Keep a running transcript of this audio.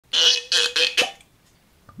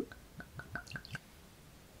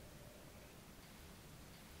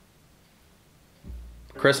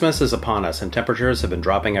Christmas is upon us and temperatures have been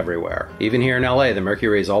dropping everywhere. Even here in LA, the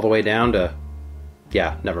mercury is all the way down to...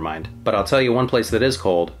 yeah, never mind. But I'll tell you one place that is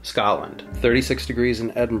cold, Scotland. 36 degrees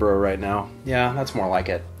in Edinburgh right now. Yeah, that's more like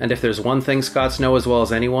it. And if there's one thing Scots know as well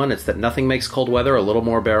as anyone, it's that nothing makes cold weather a little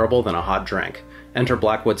more bearable than a hot drink. Enter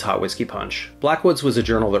Blackwood's Hot Whisky Punch. Blackwood's was a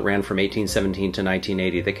journal that ran from 1817 to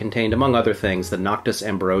 1980 that contained, among other things, the Noctes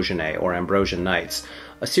Ambrosianae, or Ambrosian Nights,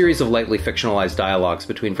 a series of lightly fictionalized dialogues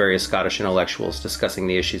between various Scottish intellectuals discussing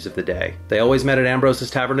the issues of the day. They always met at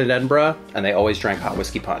Ambrose's Tavern in Edinburgh, and they always drank hot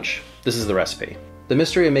whiskey punch. This is the recipe. The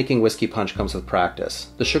mystery of making whiskey punch comes with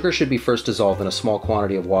practice. The sugar should be first dissolved in a small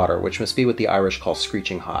quantity of water, which must be what the Irish call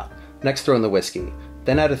screeching hot. Next throw in the whiskey.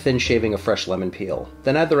 Then add a thin shaving of fresh lemon peel.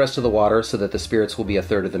 Then add the rest of the water so that the spirits will be a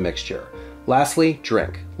third of the mixture. Lastly,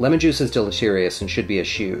 drink. Lemon juice is deleterious and should be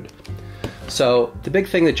eschewed. So, the big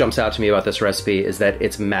thing that jumps out to me about this recipe is that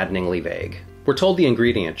it's maddeningly vague. We're told the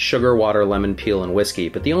ingredients, sugar, water, lemon peel, and whiskey,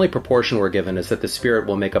 but the only proportion we're given is that the spirit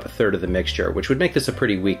will make up a third of the mixture, which would make this a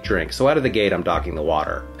pretty weak drink, so out of the gate I'm docking the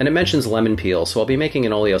water. And it mentions lemon peel, so I'll be making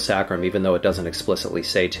an oleo saccharum even though it doesn't explicitly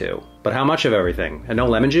say to. But how much of everything? And no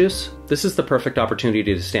lemon juice? This is the perfect opportunity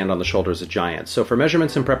to stand on the shoulders of giants, so for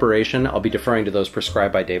measurements and preparation, I'll be deferring to those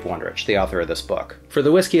prescribed by Dave Wondrich, the author of this book. For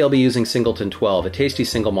the whiskey, I'll be using Singleton 12, a tasty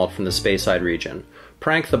single malt from the Speyside region.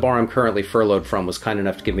 Prank, the bar I'm currently furloughed from, was kind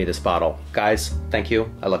enough to give me this bottle. Guys, thank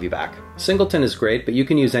you. I love you back. Singleton is great, but you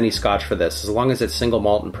can use any scotch for this, as long as it's single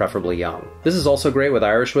malt and preferably young. This is also great with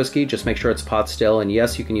Irish whiskey, just make sure it's pot still, and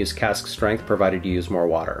yes, you can use cask strength provided you use more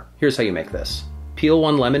water. Here's how you make this. Peel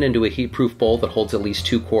 1 lemon into a heat-proof bowl that holds at least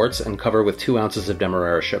 2 quarts and cover with 2 ounces of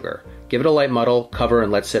demerara sugar. Give it a light muddle, cover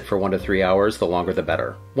and let sit for 1 to 3 hours, the longer the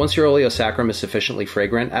better. Once your oleo saccharum is sufficiently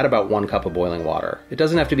fragrant, add about 1 cup of boiling water. It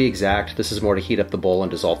doesn't have to be exact, this is more to heat up the bowl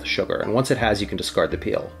and dissolve the sugar, and once it has, you can discard the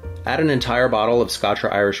peel. Add an entire bottle of Scotch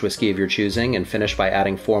or Irish whiskey of your choosing, and finish by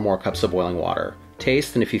adding 4 more cups of boiling water.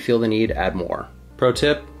 Taste, and if you feel the need, add more. Pro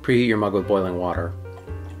tip, preheat your mug with boiling water.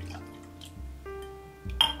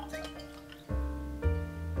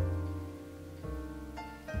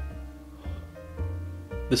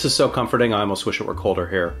 This is so comforting, I almost wish it were colder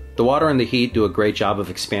here. The water and the heat do a great job of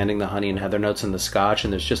expanding the honey and heather notes in the scotch,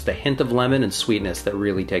 and there's just a hint of lemon and sweetness that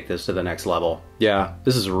really take this to the next level. Yeah,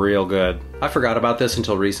 this is real good. I forgot about this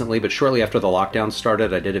until recently, but shortly after the lockdown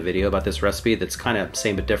started, I did a video about this recipe that's kind of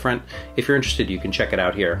same but different. If you're interested, you can check it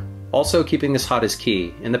out here. Also, keeping this hot is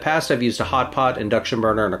key. In the past, I've used a hot pot, induction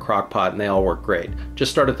burner, and a crock pot, and they all work great.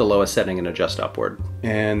 Just start at the lowest setting and adjust upward.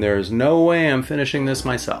 And there's no way I'm finishing this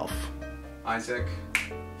myself. Isaac.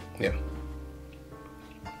 Yeah.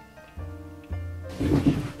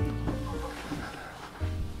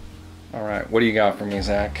 All right, what do you got for me,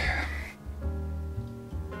 Zach?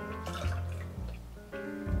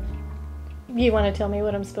 You want to tell me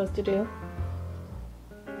what I'm supposed to do?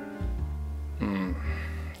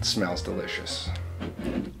 It smells delicious.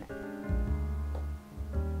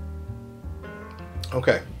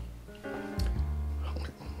 Okay.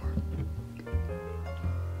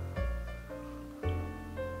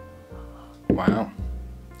 Wow,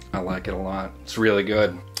 I like it a lot. It's really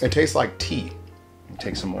good. It tastes like tea.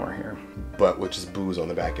 Take some more here. But with just booze on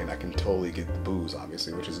the back end. I can totally get the booze,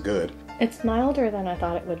 obviously, which is good. It's milder than I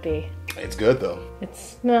thought it would be. It's good, though. It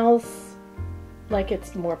smells like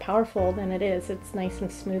it's more powerful than it is. It's nice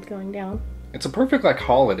and smooth going down. It's a perfect, like,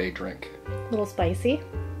 holiday drink. A little spicy.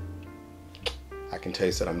 I can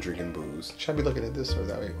taste that I'm drinking booze. Should I be looking at this or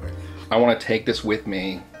that way? I want to take this with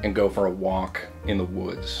me and go for a walk in the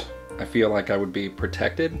woods. I feel like I would be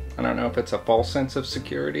protected. I don't know if it's a false sense of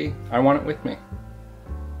security. I want it with me.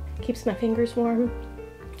 Keeps my fingers warm.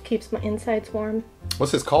 Keeps my insides warm.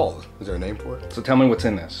 What's this called? Is there a name for it? So tell me what's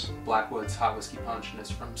in this. Blackwood's Hot Whisky Punch, and it's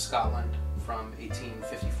from Scotland from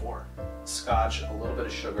 1854. Scotch, a little bit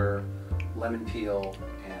of sugar, lemon peel,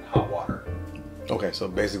 and hot water. Okay, so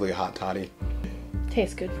basically a hot toddy.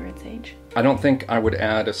 Tastes good for its age. I don't think I would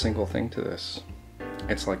add a single thing to this.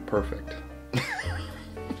 It's like perfect.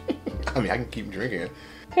 I mean, I can keep drinking it.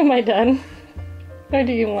 Am I done? Or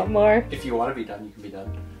do you want more? If you want to be done, you can be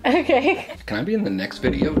done. Okay. Can I be in the next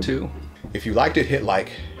video too? If you liked it, hit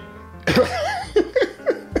like.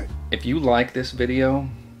 If you like this video,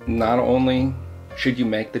 not only should you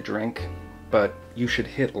make the drink, but you should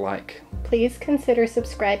hit like. Please consider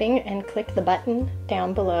subscribing and click the button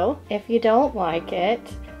down below. If you don't like it,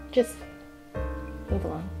 just move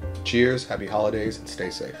along. Cheers, happy holidays, and stay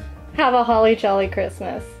safe. Have a holly jolly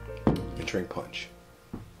Christmas. And drink punch.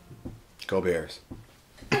 Go Bears.